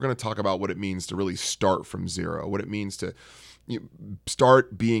We're going to talk about what it means to really start from zero, what it means to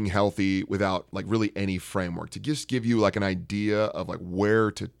start being healthy without like really any framework, to just give you like an idea of like where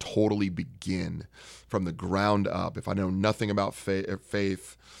to totally begin from the ground up. If I know nothing about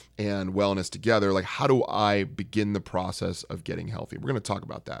faith and wellness together, like how do I begin the process of getting healthy? We're going to talk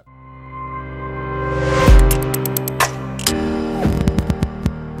about that.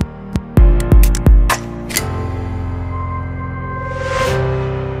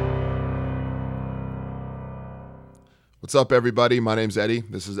 What's up, everybody? My name's Eddie.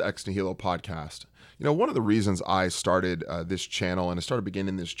 This is the Ex Nihilo podcast. You know, one of the reasons I started this channel and I started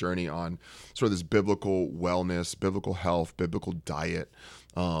beginning this journey on sort of this biblical wellness, biblical health, biblical diet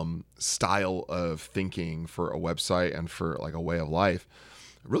style of thinking for a website and for like a way of life,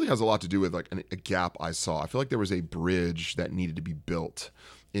 it really has a lot to do with like a gap I saw. I feel like there was a bridge that needed to be built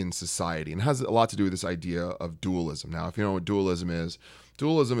in society, and it has a lot to do with this idea of dualism. Now, if you know what dualism is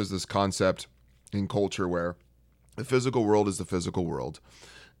this concept in culture where the physical world is the physical world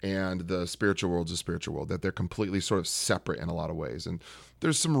and the spiritual world is the spiritual world, that they're completely sort of separate in a lot of ways. And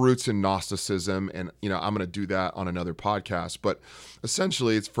there's some roots in Gnosticism, and you know, I'm going to do that on another podcast, but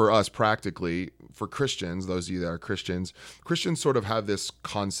essentially it's for us practically, for Christians, those of you that are Christians sort of have this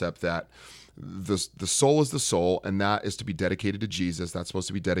concept that the soul is the soul, and that is to be dedicated to Jesus. That's supposed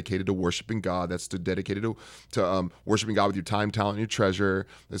to be dedicated to worshiping God. That's dedicated to worshiping God with your time, talent, and your treasure.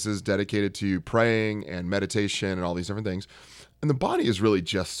 This is dedicated to praying and meditation and all these different things. And the body is really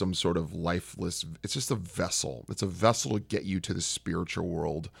just some sort of lifeless, it's just a vessel. It's a vessel to get you to the spiritual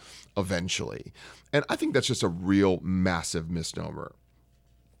world eventually. And I think that's just a real massive misnomer.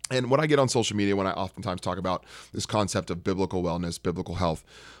 And when I get on social media, when I oftentimes talk about this concept of biblical wellness, biblical health,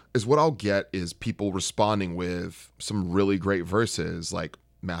 is what I'll get is people responding with some really great verses like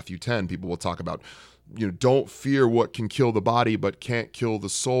Matthew 10. People will talk about, you know, don't fear what can kill the body, but can't kill the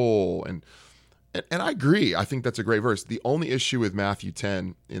soul. And I agree. I think that's a great verse. The only issue with Matthew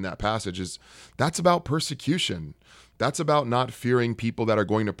 10 in that passage is that's about persecution. That's about not fearing people that are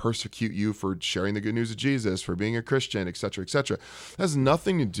going to persecute you for sharing the good news of Jesus, for being a Christian, et cetera, et cetera. It has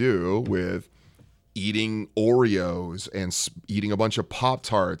nothing to do with eating Oreos and eating a bunch of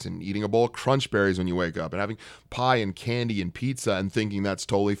Pop-Tarts and eating a bowl of Crunch Berries when you wake up and having pie and candy and pizza and thinking that's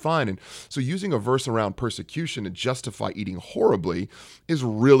totally fine. And so using a verse around persecution to justify eating horribly is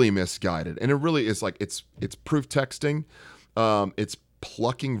really misguided. And it really is like, it's proof texting. It's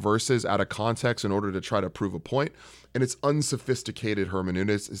plucking verses out of context in order to try to prove a point. And it's unsophisticated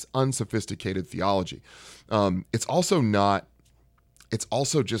hermeneutics. It's unsophisticated theology. It's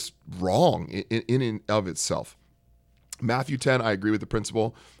also just wrong in and of itself. Matthew 10, I agree with the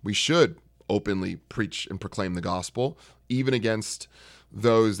principle. We should openly preach and proclaim the gospel, even against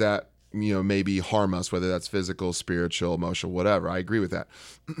those that, you know, maybe harm us, whether that's physical, spiritual, emotional, whatever. I agree with that.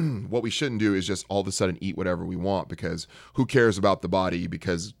 What we shouldn't do is just all of a sudden eat whatever we want, because who cares about the body?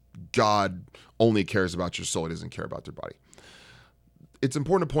 Because God only cares about your soul. He doesn't care about their body. It's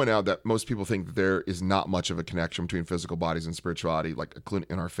important to point out that most people think that there is not much of a connection between physical bodies and spirituality, like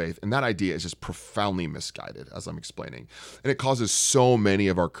in our faith. And that idea is just profoundly misguided, as I'm explaining. And it causes so many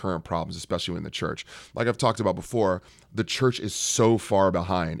of our current problems, especially in the church. Like I've talked about before, the church is so far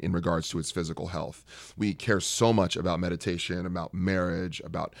behind in regards to its physical health. We care so much about meditation, about marriage,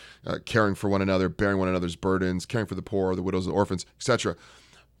 about caring for one another, bearing one another's burdens, caring for the poor, the widows, the orphans, etc.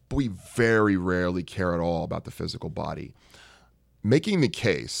 But we very rarely care at all about the physical body. Making the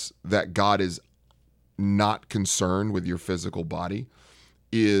case that God is not concerned with your physical body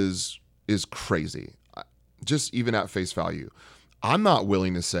is crazy. Just even at face value, I'm not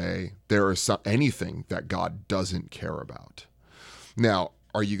willing to say there is anything that God doesn't care about. Now,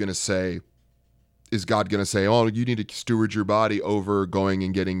 are you going to say, is God going to say, oh, you need to steward your body over going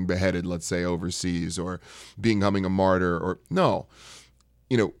and getting beheaded, let's say overseas, or becoming a martyr? Or no,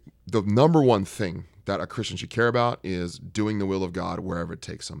 you know, the number one thing that a Christian should care about is doing the will of God wherever it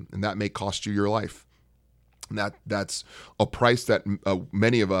takes them. And that may cost you your life. And that's a price that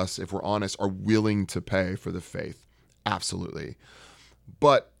many of us, if we're honest, are willing to pay for the faith. Absolutely.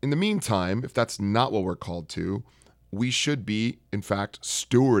 But in the meantime, if that's not what we're called to, we should be, in fact,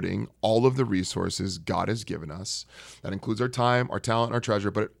 stewarding all of the resources God has given us. That includes our time, our talent, our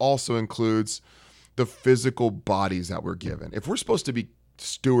treasure, but it also includes the physical bodies that we're given. If we're supposed to be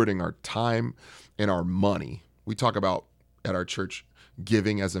stewarding our time and our money, we talk about at our church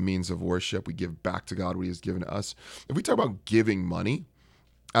giving as a means of worship. We give back to God what he has given to us. If we talk about giving money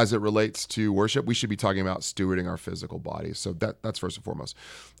as it relates to worship, we should be talking about stewarding our physical bodies. So that's first and foremost.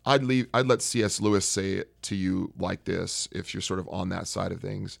 I'd let C.S. Lewis say it to you like this, if you're sort of on that side of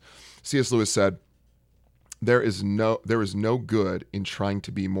things. C.S. Lewis said, There is no good in trying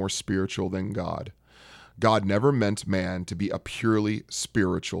to be more spiritual than God. God never meant man to be a purely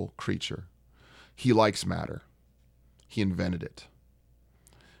spiritual creature. He likes matter. He invented it.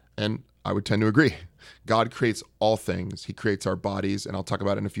 And I would tend to agree. God creates all things. He creates our bodies, and I'll talk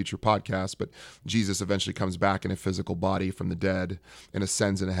about it in a future podcast, but Jesus eventually comes back in a physical body from the dead and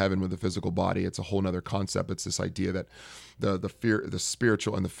ascends into heaven with a physical body. It's a whole nother concept. It's this idea that the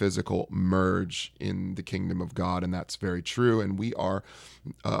spiritual and the physical merge in the kingdom of God, and that's very true, and we are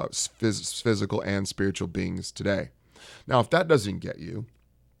physical and spiritual beings today. Now, if that doesn't get you,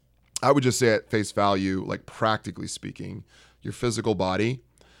 I would just say at face value, like practically speaking, your physical body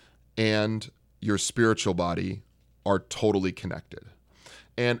and your spiritual body are totally connected.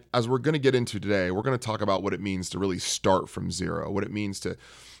 And as we're going to get into today, we're going to talk about what it means to really start from zero, what it means to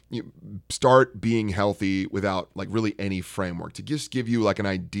start being healthy without like really any framework, to just give you like an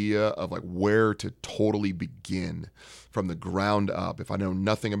idea of like where to totally begin from the ground up. If I know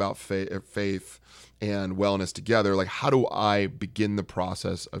nothing about faith and wellness together, like how do I begin the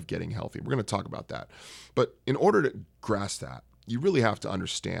process of getting healthy? We're going to talk about that. But in order to grasp that, you really have to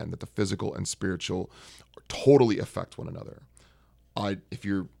understand that the physical and spiritual totally affect one another. If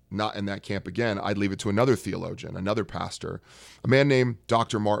you're not in that camp again, I'd leave it to another theologian, another pastor, a man named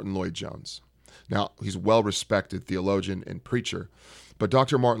Dr. Martin Lloyd-Jones. Now, he's a well-respected theologian and preacher, but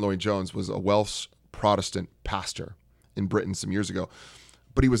Dr. Martin Lloyd-Jones was a Welsh Protestant pastor in Britain some years ago,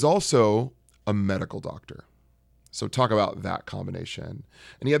 but he was also a medical doctor. So talk about that combination.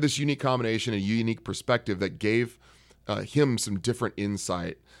 And he had this unique combination, a unique perspective that gave him some different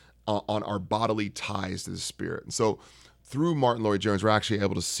insight on our bodily ties to the spirit. And so through Martin Lloyd-Jones, we're actually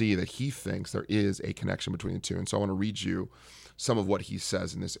able to see that he thinks there is a connection between the two. And so I want to read you some of what he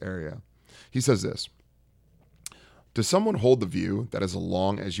says in this area. He says this: does someone hold the view that as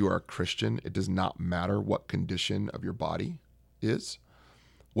long as you are a Christian, it does not matter what condition of your body is?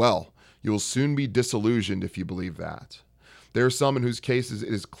 Well, you will soon be disillusioned if you believe that. There are some in whose cases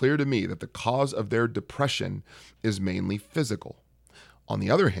it is clear to me that the cause of their depression is mainly physical. On the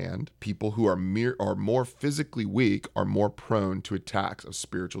other hand, people who are more physically weak are more prone to attacks of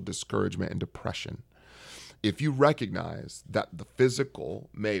spiritual discouragement and depression. If you recognize that the physical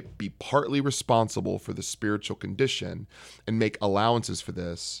may be partly responsible for the spiritual condition and make allowances for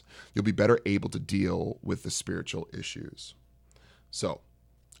this, you'll be better able to deal with the spiritual issues. So,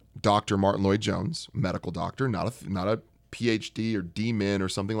 Dr. Martin Lloyd-Jones, medical doctor, not a PhD or DMin or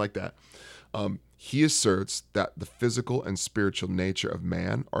something like that. He asserts that the physical and spiritual nature of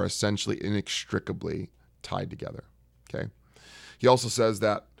man are essentially inextricably tied together. Okay. He also says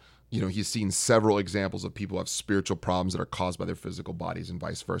that, he's seen several examples of people who have spiritual problems that are caused by their physical bodies and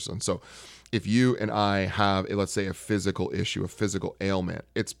vice versa. And so if you and I have, let's say, a physical issue, a physical ailment,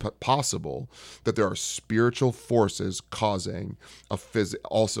 it's possible that there are spiritual forces causing or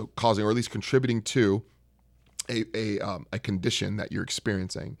at least contributing to a condition that you're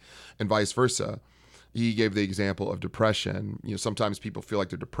experiencing, and vice versa. He gave the example of depression. Sometimes people feel like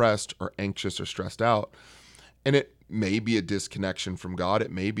they're depressed or anxious or stressed out, and it may be a disconnection from God.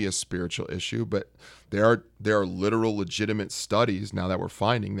 It may be a spiritual issue, but there are literal, legitimate studies now that we're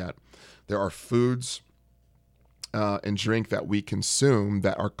finding that there are foods and drink that we consume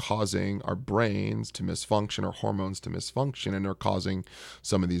that are causing our brains to misfunction, our hormones to misfunction, and are causing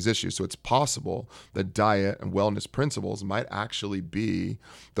some of these issues. So it's possible that diet and wellness principles might actually be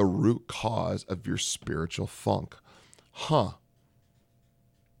the root cause of your spiritual funk.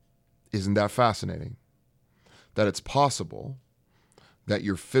 Isn't that fascinating? That it's possible that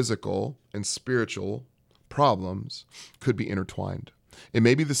your physical and spiritual problems could be intertwined. It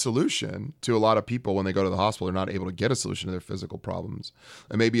may be the solution to a lot of people when they go to the hospital. They're not able to get a solution to their physical problems.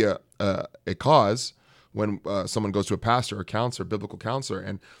 It may be a cause when someone goes to a pastor or counselor, biblical counselor,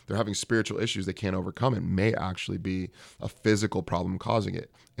 and they're having spiritual issues they can't overcome. It may actually be a physical problem causing it,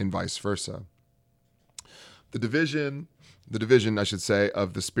 and vice versa. The division, I should say,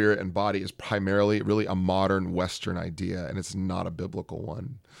 of the spirit and body is primarily really a modern Western idea, and it's not a biblical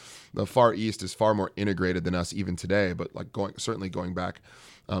one. The Far East is far more integrated than us even today, but certainly going back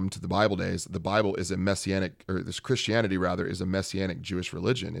to the Bible days, the Bible is Christianity is a messianic Jewish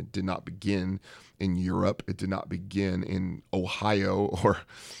religion. It did not begin in Europe. It did not begin in Ohio or,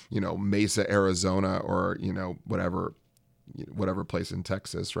 Mesa, Arizona, or, whatever place in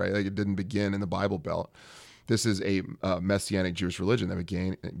Texas, right? Like, it didn't begin in the Bible Belt. This is a messianic Jewish religion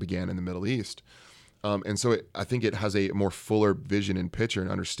that began in the Middle East. And so I think it has a more fuller vision and picture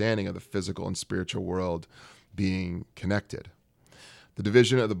and understanding of the physical and spiritual world being connected. The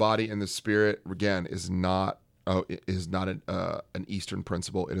division of the body and the spirit, again, is not is not an Eastern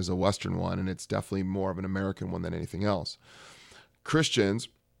principle. It is a Western one, and it's definitely more of an American one than anything else. Christians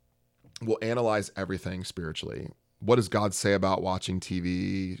will analyze everything spiritually. What does God say about watching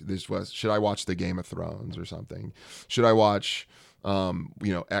TV? Should I watch the Game of Thrones or something? Should I watch,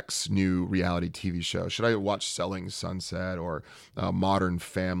 X new reality TV show? Should I watch Selling Sunset or Modern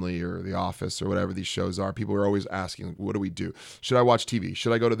Family or The Office or whatever these shows are? People are always asking, what do we do? Should I watch TV?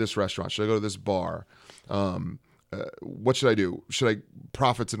 Should I go to this restaurant? Should I go to this bar? What should I do? Should I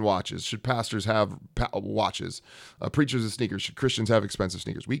prophets and watches? Should pastors have watches? Preachers and sneakers? Should Christians have expensive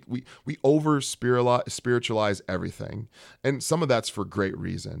sneakers? We over spiritualize everything, and some of that's for great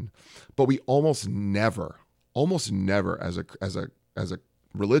reason. But we almost never as a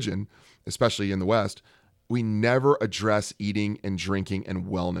religion, especially in the West, we never address eating and drinking and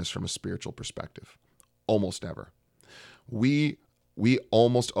wellness from a spiritual perspective. Almost never. We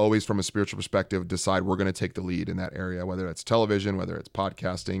almost always, from a spiritual perspective, decide we're going to take the lead in that area, whether it's television, whether it's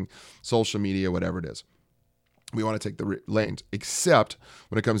podcasting, social media, whatever it is. We want to take the lanes, except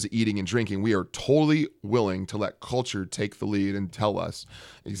when it comes to eating and drinking, we are totally willing to let culture take the lead and tell us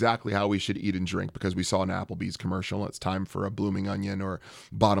exactly how we should eat and drink because we saw an Applebee's commercial. It's time for a blooming onion or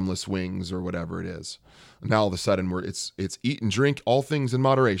bottomless wings or whatever it is. Now all of a sudden it's eat and drink, all things in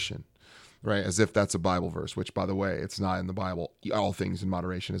moderation. Right, as if that's a Bible verse, which, by the way, it's not in the Bible. All things in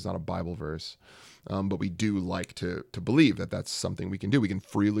moderation is not a Bible verse, but we do like to believe that that's something we can do. We can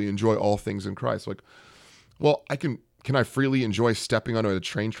freely enjoy all things in Christ. Like, well, can I freely enjoy stepping onto the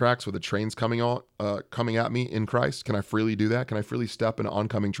train tracks with the trains coming at me in Christ? Can I freely do that? Can I freely step into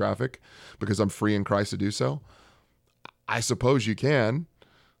oncoming traffic because I'm free in Christ to do so? I suppose you can.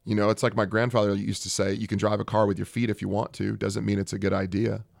 It's like my grandfather used to say, you can drive a car with your feet if you want to. Doesn't mean it's a good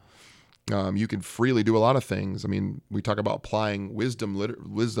idea. You can freely do a lot of things. I mean, we talk about applying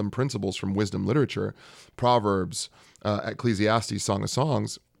wisdom principles from wisdom literature, Proverbs, Ecclesiastes, Song of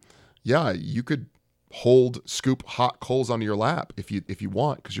Songs. Yeah, you could scoop hot coals onto your lap if you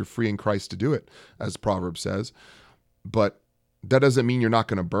want, because you're free in Christ to do it, as Proverbs says. But that doesn't mean you're not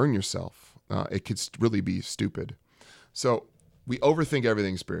going to burn yourself. It could really be stupid. So we overthink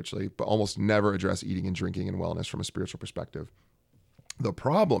everything spiritually, but almost never address eating and drinking and wellness from a spiritual perspective. The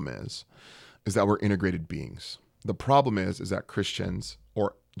problem is that we're integrated beings. The problem is that Christians,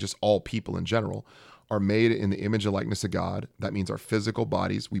 or just all people in general, are made in the image and likeness of God. That means our physical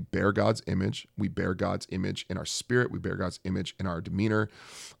bodies, we bear God's image. We bear God's image in our spirit. We bear God's image in our demeanor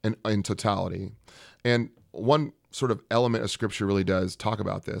and in totality. And one sort of element of Scripture really does talk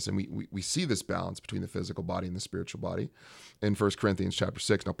about this. And we see this balance between the physical body and the spiritual body in 1 Corinthians chapter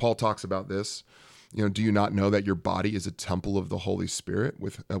 6. Now, Paul talks about this. Do you not know that your body is a temple of the Holy Spirit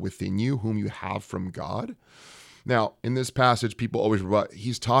within you, whom you have from God? Now, in this passage, people always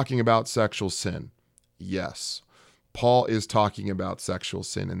he's talking about sexual sin. Yes, Paul is talking about sexual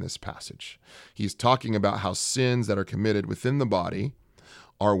sin in this passage. He's talking about how sins that are committed within the body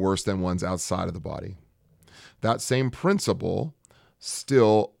are worse than ones outside of the body. That same principle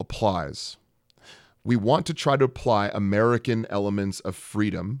still applies. We want to try to apply American elements of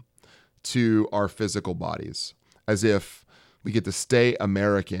freedom to our physical bodies, as if we get to stay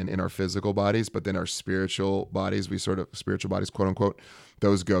American in our physical bodies, but then our spiritual bodies, spiritual bodies, quote unquote,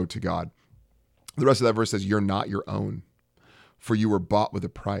 those go to God. The rest of that verse says, you're not your own, for you were bought with a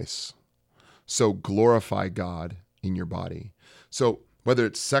price. So glorify God in your body. So whether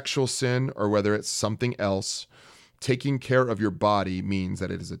it's sexual sin or whether it's something else, taking care of your body means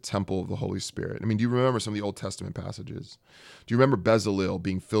that it is a temple of the Holy Spirit. I mean, do you remember some of the Old Testament passages? Do you remember Bezalel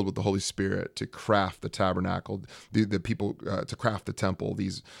being filled with the Holy Spirit to craft the tabernacle, the people to craft the temple,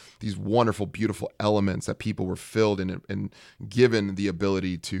 these wonderful, beautiful elements that people were filled in and given the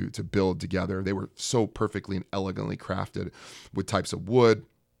ability to build together? They were so perfectly and elegantly crafted with types of wood,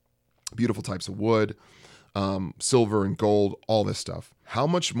 beautiful types of wood, silver and gold, all this stuff. How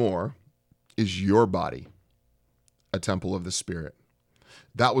much more is your body a temple of the Spirit?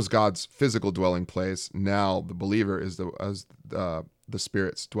 That was God's physical dwelling place. Now the believer is the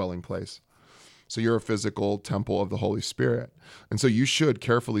Spirit's dwelling place. So you're a physical temple of the Holy Spirit. And so you should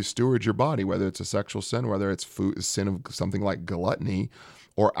carefully steward your body, whether it's a sexual sin, whether it's sin of something like gluttony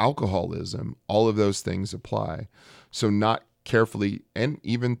or alcoholism. All of those things apply. So not carefully, and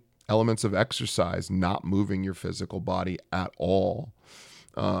even elements of exercise, not moving your physical body at all.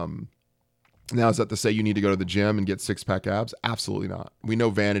 Now, is that to say you need to go to the gym and get six-pack abs? Absolutely not. We know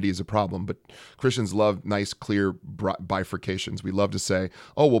vanity is a problem, but Christians love nice, clear bifurcations. We love to say,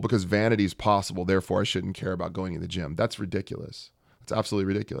 oh, well, because vanity is possible, therefore I shouldn't care about going to the gym. That's ridiculous. It's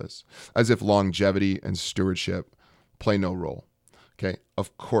absolutely ridiculous. As if longevity and stewardship play no role. Okay,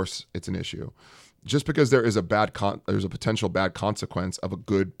 of course it's an issue. Just because there is there's a potential bad consequence of a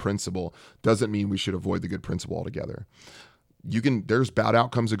good principle doesn't mean we should avoid the good principle altogether. There's bad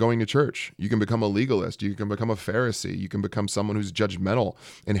outcomes of going to church. You can become a legalist. You can become a Pharisee. You can become someone who's judgmental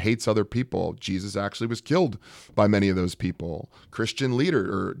and hates other people. Jesus actually was killed by many of those people. Christian leader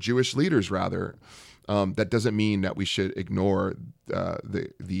or Jewish leaders rather. That doesn't mean that we should ignore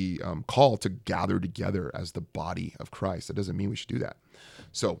the call to gather together as the body of Christ. That doesn't mean we should do that.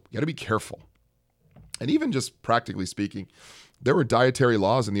 So you got to be careful. And even just practically speaking, there were dietary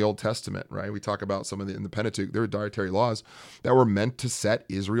laws in the Old Testament, right? We talk about some of in the Pentateuch. There were dietary laws that were meant to set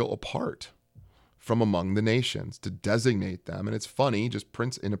Israel apart from among the nations, to designate them. And it's funny, just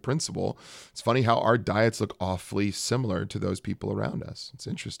in a principle, it's funny how our diets look awfully similar to those people around us. It's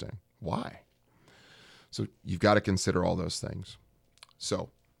interesting. Why? So you've got to consider all those things. So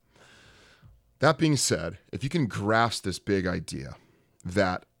that being said, if you can grasp this big idea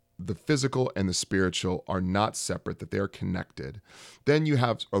that the physical and the spiritual are not separate, that they're connected, then you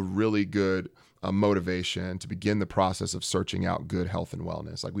have a really good motivation to begin the process of searching out good health and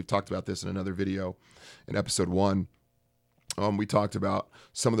wellness. Like we've talked about this in another video in episode 1. We talked about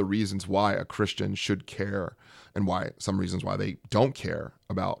some of the reasons why a Christian should care and some reasons why they don't care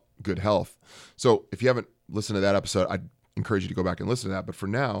about good health. So if you haven't listened to that episode, I'd encourage you to go back and listen to that. But for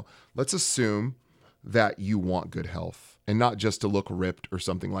now, let's assume that you want good health. And not just to look ripped or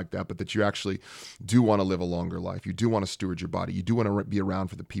something like that, but that you actually do want to live a longer life. You do want to steward your body. You do want to be around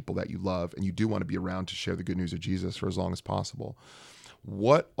for the people that you love. And you do want to be around to share the good news of Jesus for as long as possible.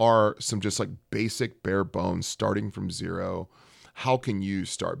 What are some just like basic bare bones, starting from zero? How can you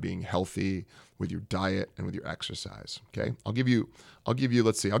start being healthy with your diet and with your exercise? Okay. I'll give you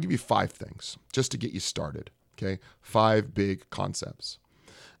 5 things just to get you started. Okay. 5 big concepts.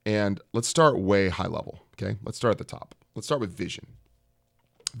 And let's start way high level. Okay. Let's start at the top. Let's start with vision.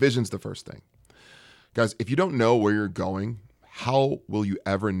 Vision's the first thing. Guys, if you don't know where you're going, how will you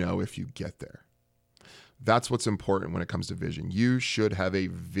ever know if you get there? That's what's important when it comes to vision. You should have a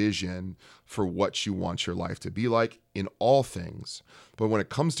vision for what you want your life to be like in all things. But when it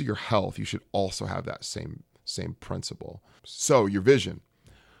comes to your health, you should also have that same principle. So your vision,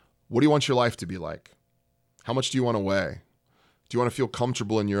 what do you want your life to be like? How much do you want to weigh? Do you want to feel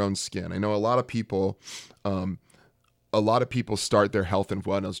comfortable in your own skin? I know a lot of people start their health and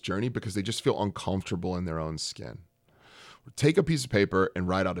wellness journey because they just feel uncomfortable in their own skin. Take a piece of paper and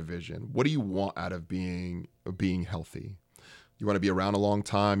write out a vision. What do you want out of being healthy? You want to be around a long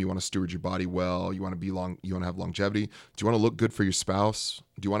time. You want to steward your body well. You want to have longevity. Do you want to look good for your spouse?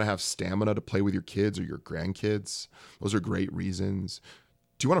 Do you want to have stamina to play with your kids or your grandkids? Those are great reasons.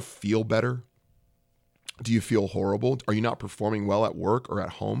 Do you want to feel better? Do you feel horrible? Are you not performing well at work or at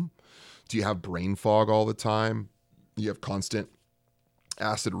home? Do you have brain fog all the time? You have constant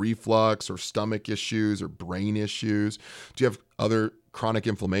acid reflux or stomach issues or brain issues? Do you have other chronic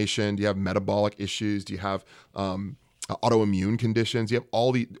inflammation? Do you have metabolic issues? Do you have autoimmune conditions?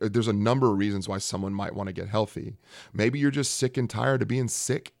 There's a number of reasons why someone might want to get healthy. Maybe you're just sick and tired of being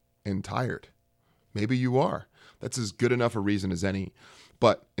sick and tired. Maybe you are. That's as good enough a reason as any.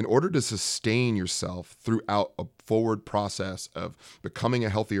 But in order to sustain yourself throughout a forward process of becoming a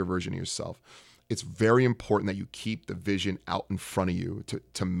healthier version of yourself, it's very important that you keep the vision out in front of you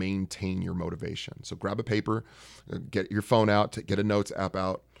to maintain your motivation. So grab a paper, get your phone out, get a notes app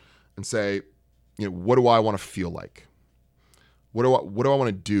out, and say, what do I want to feel like? What do I want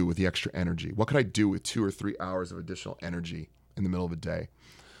to do with the extra energy? What could I do with 2 or 3 hours of additional energy in the middle of the day?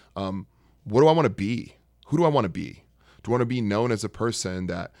 What do I want to be? Who do I want to be? Do I want to be known as a person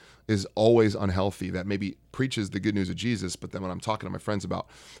that is always unhealthy, that maybe preaches the good news of Jesus, but then when I'm talking to my friends about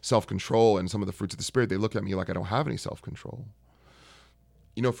self-control and some of the fruits of the Spirit, they look at me like I don't have any self-control?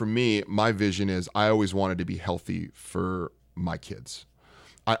 For me, my vision is I always wanted to be healthy for my kids.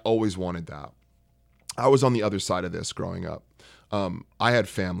 I always wanted that. I was on the other side of this growing up. I had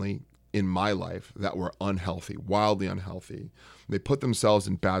family in my life that were unhealthy, wildly unhealthy. They put themselves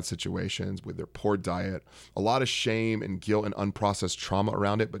in bad situations with their poor diet, a lot of shame and guilt and unprocessed trauma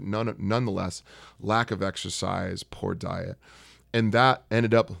around it, but nonetheless, lack of exercise, poor diet. And that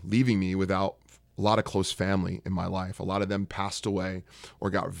ended up leaving me without a lot of close family in my life. A lot of them passed away or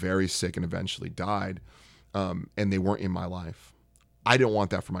got very sick and eventually died, and they weren't in my life. I didn't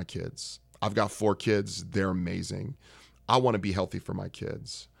want that for my kids. I've got 4 kids. They're amazing. I want to be healthy for my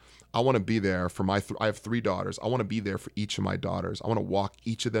kids. I want to be there for I have 3 daughters. I want to be there for each of my daughters. I want to walk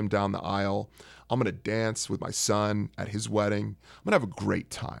each of them down the aisle. I'm going to dance with my son at his wedding. I'm going to have a great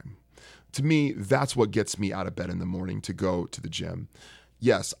time. To me, that's what gets me out of bed in the morning to go to the gym.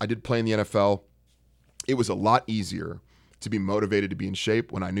 Yes, I did play in the NFL. It was a lot easier to be motivated to be in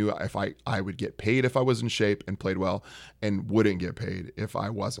shape when I knew if I would get paid if I was in shape and played well and wouldn't get paid if I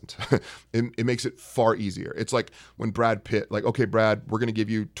wasn't. It makes it far easier. It's like when Brad Pitt, like, okay, Brad, we're going to give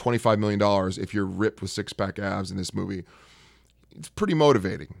you $25 million if you're ripped with six-pack abs in this movie. It's pretty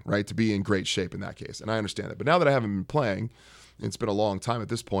motivating, right, to be in great shape in that case. And I understand that. But now that I haven't been playing, it's been a long time at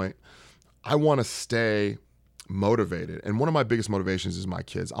this point, I want to stay motivated. And one of my biggest motivations is my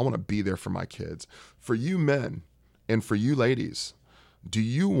kids. I want to be there for my kids. For you men and for you ladies, do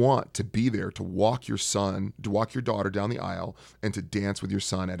you want to be there to walk your daughter down the aisle and to dance with your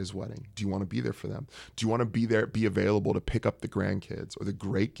son at his wedding? Do you want to be there for them? Do you want to be there, be available to pick up the grandkids or the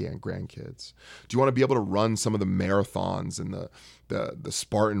great grandkids? Do you want to be able to run some of the marathons and the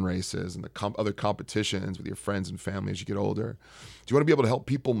Spartan races and the other competitions with your friends and family as you get older? Do you want to be able to help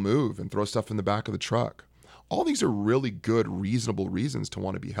people move and throw stuff in the back of the truck? All these are really good, reasonable reasons to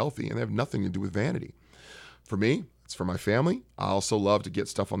want to be healthy, and they have nothing to do with vanity. For me, it's for my family. I also love to get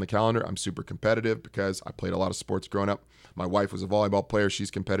stuff on the calendar. I'm super competitive because I played a lot of sports growing up. My wife was a volleyball player.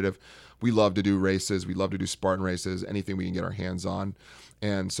 She's competitive. We love to do races. We love to do Spartan races, anything we can get our hands on.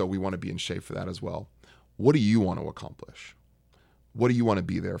 And so we want to be in shape for that as well. What do you want to accomplish? What do you want to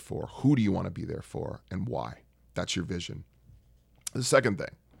be there for? Who do you want to be there for, and why? That's your vision. The second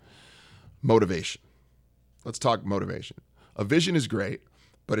thing, motivation. Let's talk motivation. A vision is great,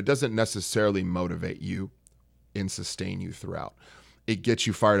 but it doesn't necessarily motivate you and sustain you throughout. It gets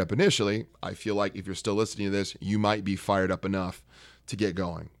you fired up initially. I feel like if you're still listening to this, you might be fired up enough to get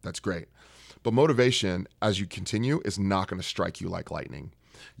going. That's great. But motivation, as you continue, is not going to strike you like lightning.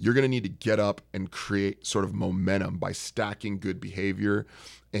 You're going to need to get up and create sort of momentum by stacking good behavior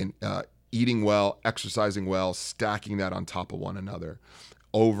and eating well, exercising well, stacking that on top of one another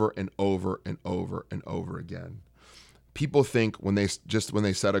over and over and over and over again. People think when they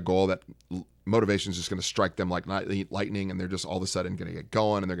set a goal that motivation is just going to strike them like lightning and they're just all of a sudden going to get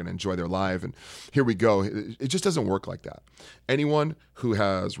going and they're going to enjoy their life. And here we go. It just doesn't work like that. Anyone who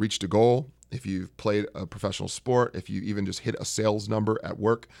has reached a goal, if you've played a professional sport, if you even just hit a sales number at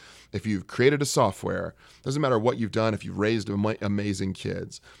work, if you've created a software, doesn't matter what you've done, if you've raised amazing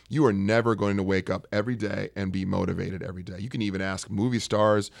kids, you are never going to wake up every day and be motivated every day. You can even ask movie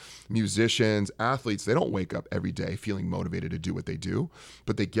stars, musicians, athletes. They don't wake up every day feeling motivated to do what they do,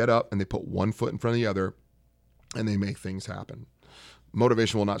 but they get up and they put one foot in front of the other and they make things happen.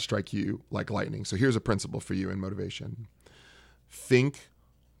 Motivation will not strike you like lightning. So here's a principle for you in motivation. Think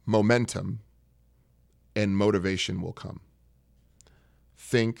momentum and motivation will come.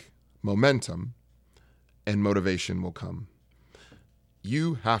 Think momentum and motivation will come.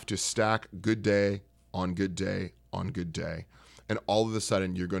 You have to stack good day on good day on good day. And all of a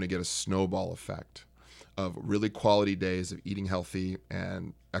sudden, you're going to get a snowball effect of really quality days of eating healthy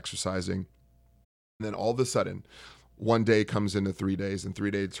and exercising. And then all of a sudden, one day comes into 3 days, and 3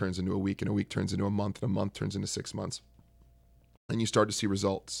 days turns into a week, and a week turns into a month, and a month turns into 6 months. And you start to see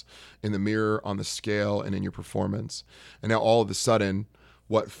results in the mirror, on the scale, and in your performance. And now all of a sudden,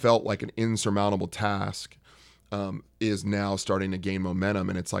 what felt like an insurmountable task is now starting to gain momentum,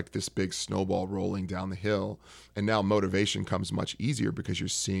 and it's like this big snowball rolling down the hill. And now motivation comes much easier because you're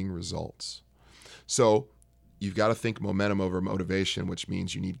seeing results. So you've got to think momentum over motivation, which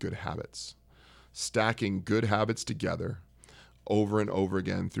means you need good habits. Stacking good habits together over and over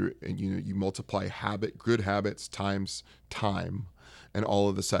again and you multiply good habits times time, and all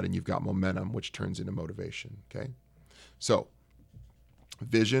of a sudden you've got momentum, which turns into motivation. Okay, so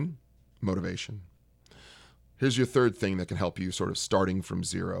vision, motivation. Here's your third thing that can help you sort of starting from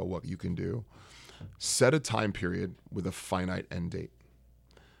zero, what you can do. Set a time period with a finite end date.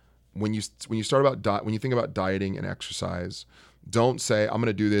 When you think about dieting and exercise, don't say, I'm going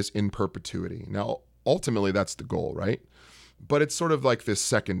to do this in perpetuity. Now, ultimately, that's the goal, right? But it's sort of like this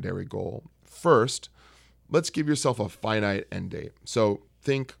secondary goal. First, let's give yourself a finite end date. So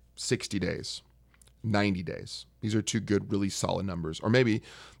think 60 days, 90 days. These are two good, really solid numbers. Or maybe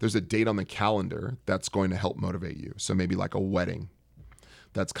there's a date on the calendar that's going to help motivate you. So maybe like a wedding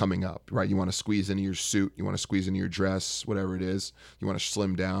that's coming up, right? You want to squeeze into your suit, you want to squeeze into your dress, whatever it is. You want to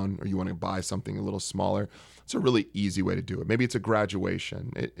slim down, or you want to buy something a little smaller. It's a really easy way to do it. Maybe it's a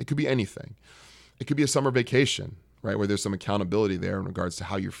graduation. It could be anything. It could be a summer vacation, right? Where there's some accountability there in regards to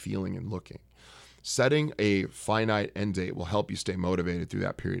how you're feeling and looking. Setting a finite end date will help you stay motivated through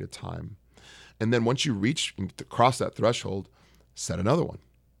that period of time. And then once you cross that threshold, set another one.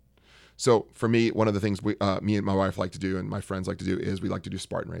 So for me, one of the things me and my wife like to do and my friends like to do is we like to do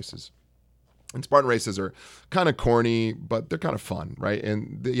Spartan races. And Spartan races are kind of corny, but they're kind of fun, right?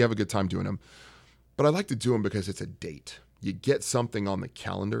 And you have a good time doing them. But I like to do them because it's a date. You get something on the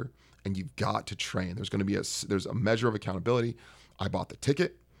calendar and you've got to train. There's going to be there's a measure of accountability. I bought the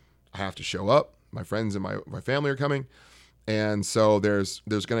ticket. I have to show up. My friends and my family are coming. And so there's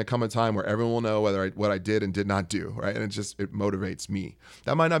going to come a time where everyone will know what I did and did not do, right? And it motivates me.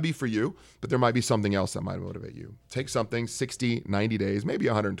 That might not be for you, but there might be something else that might motivate you. Take something, 60, 90 days, maybe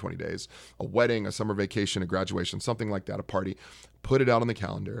 120 days, a wedding, a summer vacation, a graduation, something like that, a party. Put it out on the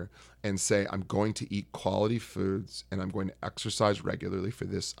calendar and say, I'm going to eat quality foods and I'm going to exercise regularly for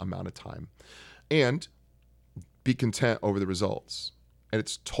this amount of time. And be content over the results. And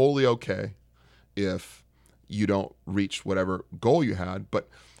it's totally okay if you don't reach whatever goal you had, but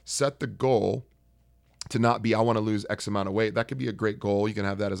set the goal to not be, I want to lose X amount of weight. That could be a great goal. You can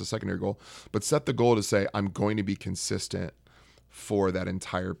have that as a secondary goal, but set the goal to say, I'm going to be consistent for that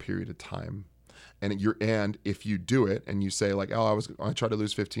entire period of time. And if you do it and you say like, oh, I tried to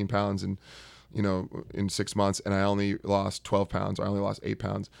lose 15 pounds in 6 months and I only lost 12 pounds, or I only lost 8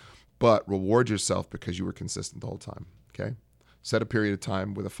 pounds, but reward yourself because you were consistent the whole time. Okay. Set a period of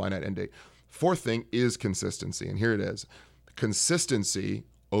time with a finite end date. Fourth thing is consistency. And here it is. Consistency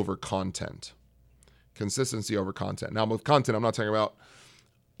over content. Consistency over content. Now with content, I'm not talking about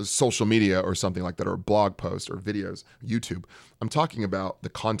social media or something like that, or a blog post or videos, YouTube. I'm talking about the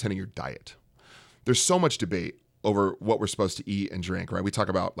content of your diet. There's so much debate over what we're supposed to eat and drink, right? We talk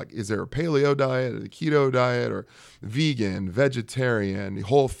about like, is there a paleo diet, or the keto diet, or vegan, vegetarian,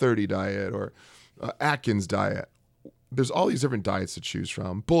 Whole 30 diet, or Atkins diet? There's all these different diets to choose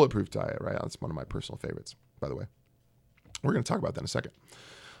from. Bulletproof diet, right? That's one of my personal favorites, by the way. We're going to talk about that in a second.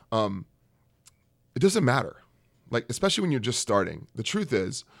 It doesn't matter. Like, especially when you're just starting. The truth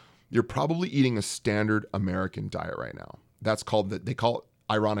is, you're probably eating a standard American diet right now.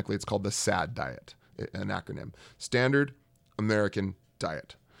 Ironically, it's called the SAD diet, an acronym. Standard American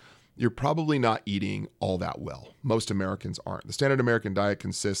Diet. You're probably not eating all that well. Most Americans aren't. The standard American diet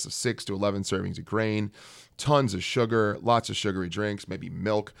consists of 6 to 11 servings of grain, tons of sugar, lots of sugary drinks, maybe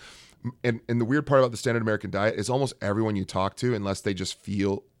milk. And the weird part about the standard American diet is almost everyone you talk to, unless they just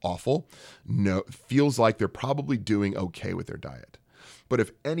feel awful, feels like they're probably doing okay with their diet. But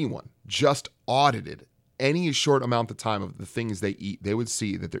if anyone just audited any short amount of time of the things they eat, they would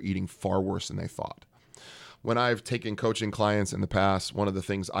see that they're eating far worse than they thought. When I've taken coaching clients in the past, one of the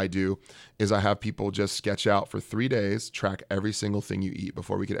things I do is I have people just sketch out for 3 days, track every single thing you eat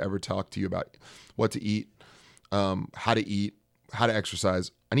before we could ever talk to you about what to eat, how to exercise.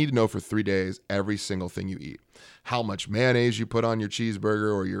 I need to know for 3 days every single thing you eat. How much mayonnaise you put on your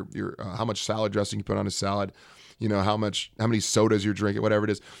cheeseburger, or your how much salad dressing you put on a salad, how many sodas you're drinking, whatever it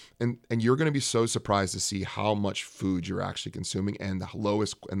is. And you're going to be so surprised to see how much food you're actually consuming and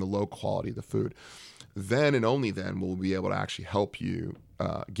the low quality of the food. Then and only then will we be able to actually help you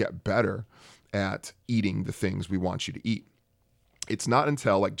get better at eating the things we want you to eat. It's not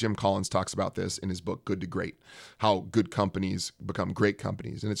until, like Jim Collins talks about this in his book, Good to Great, how good companies become great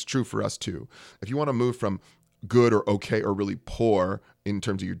companies. And it's true for us too. If you want to move from good or okay or really poor in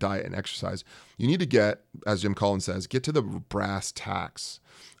terms of your diet and exercise, you need to get, as Jim Collins says, get to the brass tacks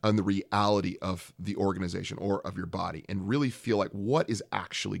on the reality of the organization or of your body and really feel like what is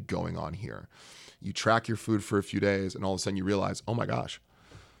actually going on here. You track your food for a few days and all of a sudden you realize, oh my gosh,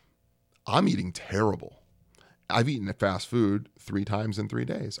 I'm eating terrible. I've eaten fast food 3 times in 3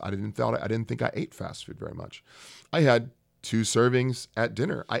 days. I didn't think I ate fast food very much. I had 2 servings at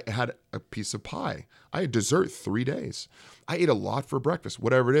dinner. I had a piece of pie. I had dessert 3 days. I ate a lot for breakfast,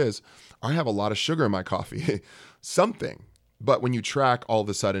 whatever it is. I have a lot of sugar in my coffee, something. But when you track, all of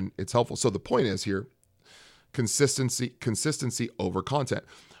a sudden it's helpful. So the point is here, consistency over content.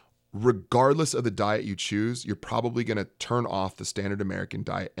 Regardless of the diet you choose, you're probably going to turn off the standard American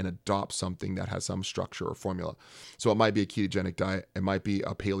diet and adopt something that has some structure or formula. So it might be a ketogenic diet. It might be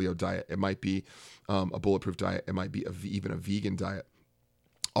a paleo diet. It might be a bulletproof diet. It might be even a vegan diet.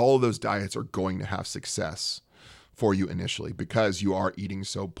 All of those diets are going to have success for you initially because you are eating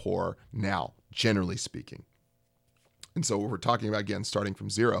so poor now, generally speaking. And so we're talking about, again, starting from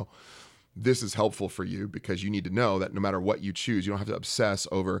zero. This is helpful for you because you need to know that no matter what you choose, you don't have to obsess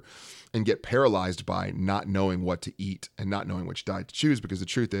over and get paralyzed by not knowing what to eat and not knowing which diet to choose, because the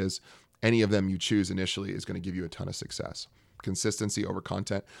truth is any of them you choose initially is going to give you a ton of success. Consistency over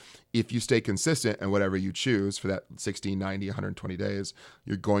content. If you stay consistent in whatever you choose for that 60, 90, 120 days,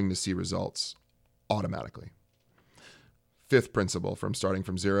 you're going to see results automatically. 5th principle from starting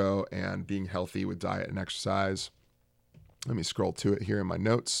from zero and being healthy with diet and exercise. Let me scroll to it here in my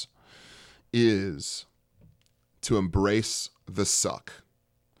notes. Is to embrace the suck.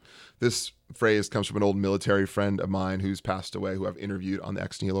 This phrase comes from an old military friend of mine who's passed away, who I've interviewed on the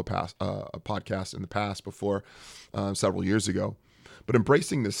Ex Nihilo podcast in the past before, several years ago. But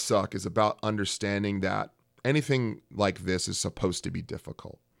embracing the suck is about understanding that anything like this is supposed to be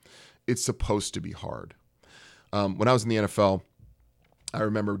difficult. It's supposed to be hard. When I was in the NFL, I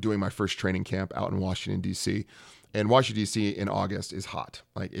remember doing my first training camp out in Washington, D.C. And Washington, D.C. in August is hot.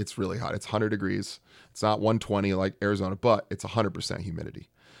 Like, it's really hot. It's 100 degrees. It's not 120 like Arizona, but it's 100% humidity.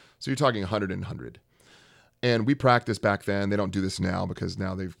 So you're talking 100 and 100. And we practiced back then. They don't do this now because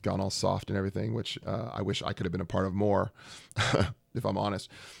now they've gone all soft and everything, which I wish I could have been a part of more, if I'm honest.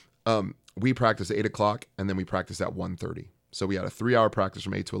 We practiced at 8 o'clock, and then we practiced at 1:30. So we had a 3-hour practice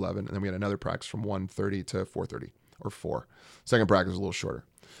from 8 to 11, and then we had another practice from 1:30 to 4:30 or 4. Second practice was a little shorter.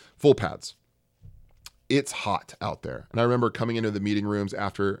 Full pads. It's hot out there. And I remember coming into the meeting rooms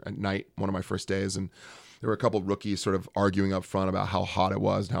after at night, one of my first days, and there were a couple of rookies sort of arguing up front about how hot it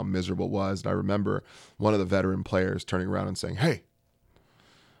was and how miserable it was. And I remember one of the veteran players turning around and saying, "Hey,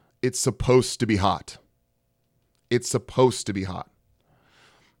 it's supposed to be hot. It's supposed to be hot."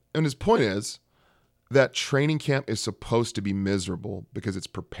 And his point is that training camp is supposed to be miserable because it's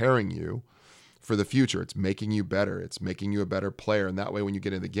preparing you for the future. It's making you better. It's making you a better player. And that way, when you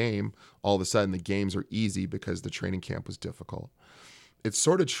get in the game, all of a sudden the games are easy because the training camp was difficult. It's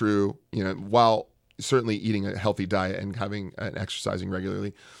sort of true, while certainly eating a healthy diet and having and exercising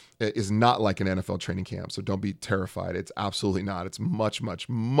regularly is not like an NFL training camp. So don't be terrified. It's absolutely not. It's much, much,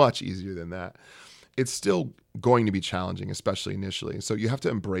 much easier than that. It's still going to be challenging, especially initially. So you have to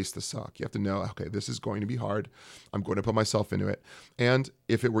embrace the suck. You have to know, okay, this is going to be hard. I'm going to put myself into it. And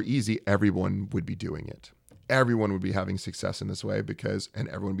if it were easy, everyone would be doing it. Everyone would be having success in this way and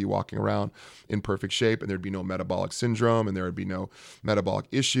everyone would be walking around in perfect shape, and there'd be no metabolic syndrome, and there would be no metabolic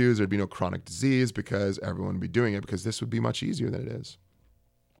issues. There'd be no chronic disease because everyone would be doing it because this would be much easier than it is.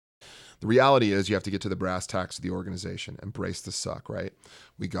 The reality is you have to get to the brass tacks of the organization. Embrace the suck, right?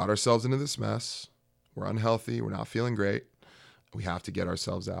 We got ourselves into this mess. We're unhealthy. We're not feeling great. We have to get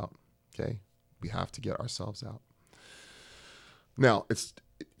ourselves out, okay? We have to get ourselves out. Now, it's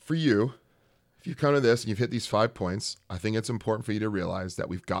for you, if you've come to this and you've hit these 5 points, I think it's important for you to realize that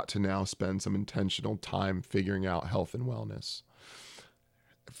we've got to now spend some intentional time figuring out health and wellness.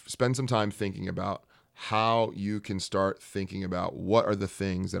 Spend some time thinking about how you can start thinking about what are the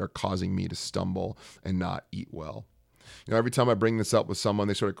things that are causing me to stumble and not eat well. Every time I bring this up with someone,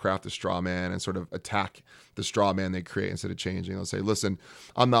 they sort of craft a straw man and sort of attack the straw man they create instead of changing. They'll say, "Listen,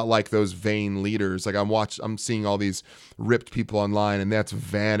 I'm not like those vain leaders. Like I'm seeing all these ripped people online, and that's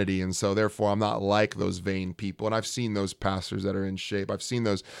vanity. And so therefore I'm not like those vain people. And I've seen those pastors that are in shape. I've seen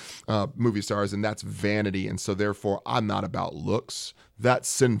those movie stars, and that's vanity. And so therefore I'm not about looks. That's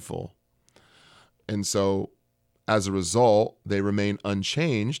sinful." And so as a result, they remain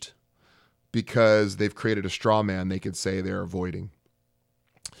unchanged because they've created a straw man they could say they're avoiding.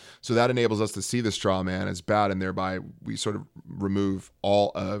 So that enables us to see the straw man as bad, and thereby we sort of remove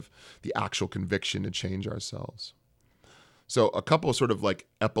all of the actual conviction to change ourselves. So a couple of sort of like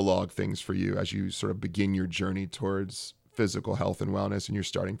epilogue things for you as you sort of begin your journey towards physical health and wellness, and you're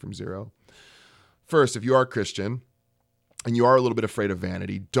starting from zero. First, if you are a Christian and you are a little bit afraid of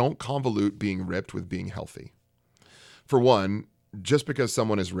vanity, don't convolute being ripped with being healthy. For one, just because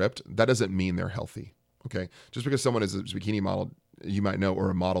someone is ripped, that doesn't mean they're healthy, okay? Just because someone is a bikini model, you might know, or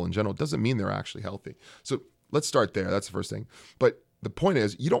a model in general, doesn't mean they're actually healthy. So let's start there. That's the first thing. But the point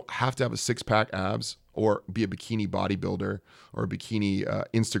is, you don't have to have a six-pack abs or be a bikini bodybuilder or a bikini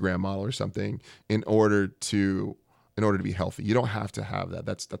Instagram model or something in order to be healthy. You don't have to have that.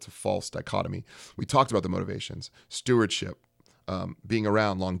 That's a false dichotomy. We talked about the motivations, stewardship, being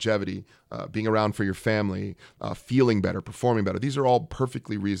around, longevity, being around for your family, feeling better, performing better. These are all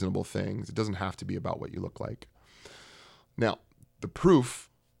perfectly reasonable things. It doesn't have to be about what you look like. Now, the proof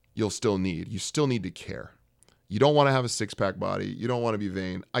you'll still need. You still need to care. You don't want to have a six-pack body. You don't want to be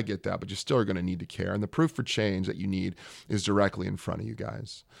vain. I get that, but you still are going to need to care. And the proof for change that you need is directly in front of you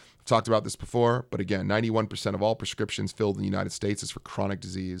guys. I've talked about this before, but again, 91% of all prescriptions filled in the United States is for chronic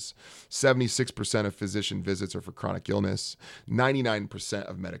disease. 76% of physician visits are for chronic illness. 99%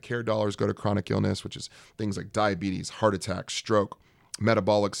 of Medicare dollars go to chronic illness, which is things like diabetes, heart attack, stroke,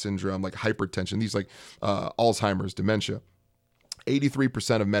 metabolic syndrome, like hypertension, these like Alzheimer's, dementia.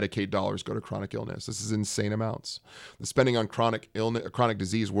 83% of Medicaid dollars go to chronic illness. This is insane amounts. The spending on chronic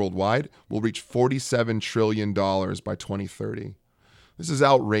disease worldwide will reach $47 trillion by 2030. This is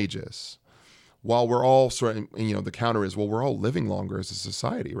outrageous. While we're all the counter is, well, we're all living longer as a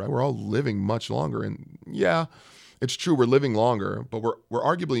society, right? We're all living much longer. And yeah, it's true, we're living longer, but we're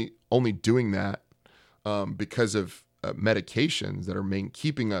arguably only doing that because of medications that are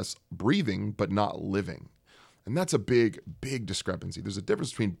keeping us breathing, but not living. And that's a big, big discrepancy. There's a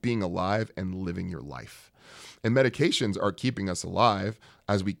difference between being alive and living your life. And medications are keeping us alive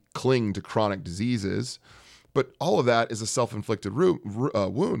as we cling to chronic diseases. But all of that is a self-inflicted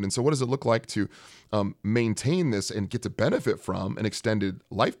wound. And so what does it look like to maintain this and get to benefit from an extended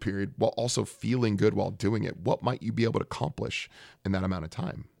life period while also feeling good while doing it? What might you be able to accomplish in that amount of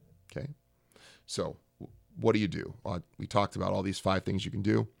time? Okay. So what do? We talked about all these 5 things you can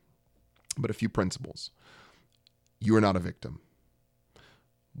do, but a few principles. You are not a victim.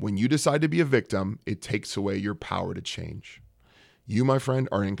 When you decide to be a victim, it takes away your power to change. You, my friend,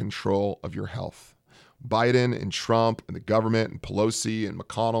 are in control of your health. Biden and Trump and the government and Pelosi and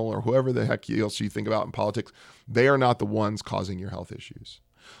McConnell or whoever the heck else you think about in politics, they are not the ones causing your health issues.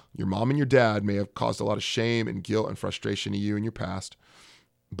 Your mom and your dad may have caused a lot of shame and guilt and frustration to you in your past,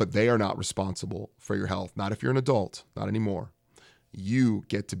 but they are not responsible for your health. Not if you're an adult, not anymore. You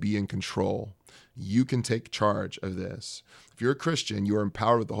get to be in control. You can take charge of this. If you're a Christian, you are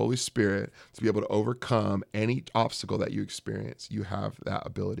empowered with the Holy Spirit to be able to overcome any obstacle that you experience. You have that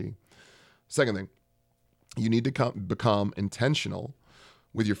ability. Second thing, you need to become intentional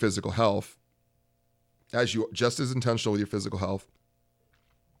with your physical health, just as intentional with your physical health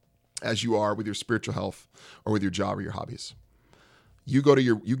as you are with your spiritual health or with your job or your hobbies. You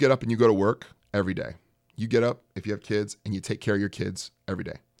get up and you go to work every day. You get up, if you have kids, and you take care of your kids every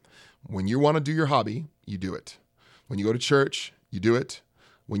day. When you want to do your hobby, you do it. When you go to church, you do it.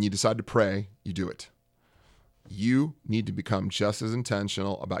 When you decide to pray, you do it. You need to become just as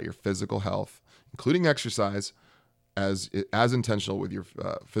intentional about your physical health, including exercise, as intentional with your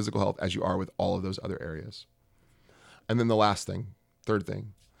physical health as you are with all of those other areas. And then the last thing, third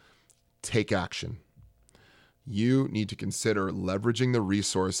thing, take action. You need to consider leveraging the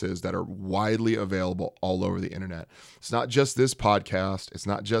resources that are widely available all over the internet. It's not just this podcast. It's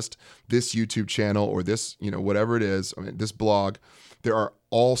not just this YouTube channel or this, whatever it is, this blog. There are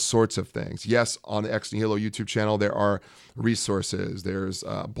all sorts of things. Yes, on the Ex Nihilo YouTube channel, there are resources. There's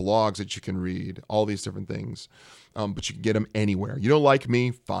blogs that you can read, all these different things. But you can get them anywhere. You don't like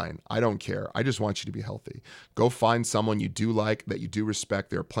me? Fine. I don't care. I just want you to be healthy. Go find someone you do like, that you do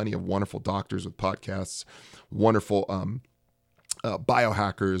respect. There are plenty of wonderful doctors with podcasts, wonderful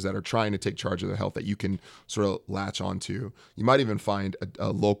biohackers that are trying to take charge of their health that you can sort of latch onto. You might even find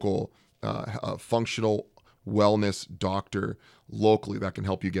a local functional wellness doctor locally that can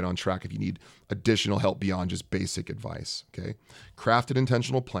help you get on track if you need additional help beyond just basic advice. Okay. Craft an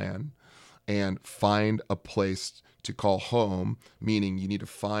intentional plan and find a place to call home, meaning you need to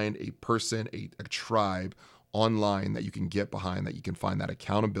find a person, a tribe online that you can get behind, that you can find that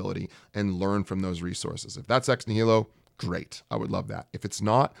accountability and learn from those resources. If that's Ex Nihilo, great. I would love that. If it's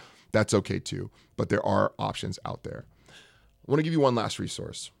not, that's okay too. But there are options out there. I want to give you one last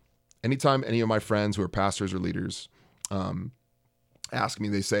resource. Anytime any of my friends who are pastors or leaders ask me,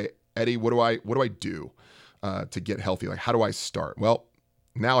 they say, Eddie, what do I do to get healthy? Like, how do I start? Well,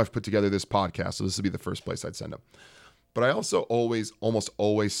 now I've put together this podcast, so this would be the first place I'd send them. But I also almost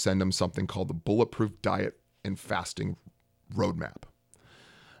always send them something called the Bulletproof Diet and Fasting Roadmap.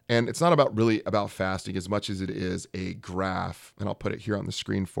 And it's not really about fasting as much as it is a graph, and I'll put it here on the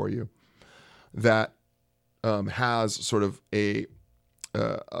screen for you, that has sort of a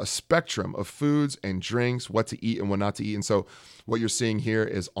spectrum of foods and drinks, what to eat and what not to eat. And so what you're seeing here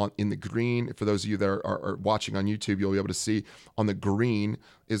is in the green. For those of you that are watching on YouTube, you'll be able to see on the green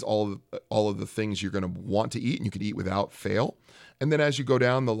is all of the things you're going to want to eat and you could eat without fail. And then as you go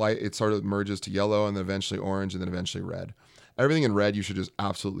down the light, it sort of merges to yellow and then eventually orange and then eventually red. Everything in red you should just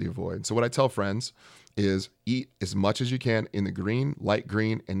absolutely avoid. So what I tell friends is eat as much as you can in the green, light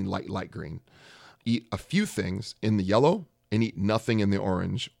green, and light green. Eat a few things in the yellow and eat nothing in the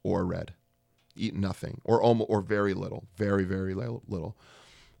orange or red. Eat nothing or very little, very, very little.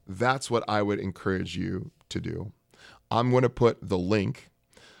 That's what I would encourage you to do. I'm going to put the link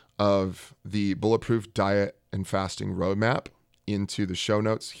of the Bulletproof Diet and Fasting Roadmap into the show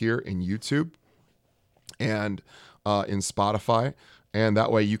notes here in YouTube and in Spotify. And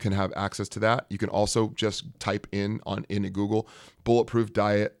that way you can have access to that. You can also just type into Google Bulletproof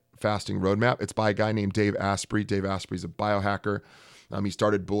Diet Fasting Roadmap. It's by a guy named Dave Asprey. Dave Asprey is a biohacker. He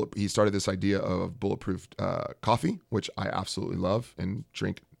started this idea of bulletproof coffee, which I absolutely love and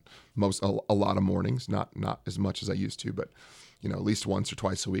drink a lot of mornings. Not as much as I used to, but at least once or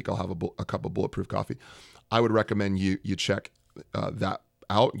twice a week I'll have a cup of bulletproof coffee. I would recommend you check that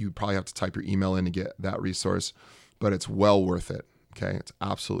out. You probably have to type your email in to get that resource, but it's well worth it. Okay, it's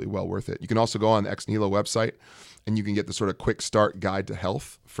absolutely well worth it. You can also go on the Ex Nihilo website and you can get the sort of quick start guide to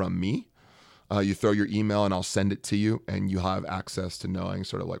health from me. You throw your email and I'll send it to you and you have access to knowing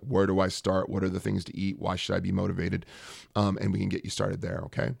sort of like, where do I start? What are the things to eat? Why should I be motivated? And we can get you started there,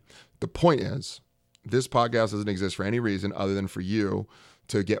 okay? The point is, This podcast doesn't exist for any reason other than for you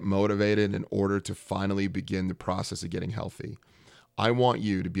to get motivated in order to finally begin the process of getting healthy. I want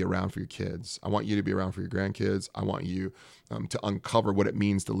you to be around for your kids. I want you to be around for your grandkids. I want you to uncover what it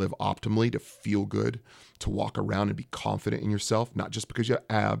means to live optimally, to feel good, to walk around and be confident in yourself, not just because you have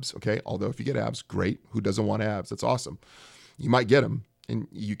abs, okay? Although if you get abs, great. Who doesn't want abs? That's awesome. You might get them, and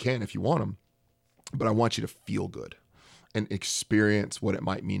you can if you want them. But I want you to feel good and experience what it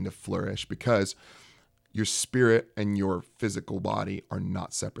might mean to flourish, because your spirit and your physical body are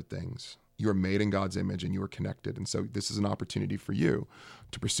not separate things. You are made in God's image and you are connected. And so this is an opportunity for you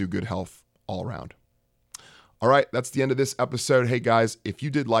to pursue good health all around. All right, that's the end of this episode. Hey guys, if you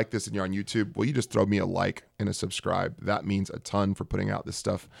did like this and you're on YouTube, will you just throw me a like and a subscribe? That means a ton for putting out this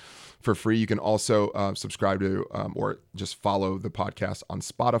stuff for free. You can also subscribe to or just follow the podcast on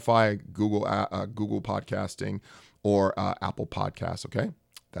Spotify, Google Podcasting, or Apple Podcasts, okay?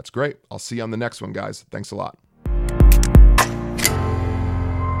 That's great. I'll see you on the next one, guys. Thanks a lot.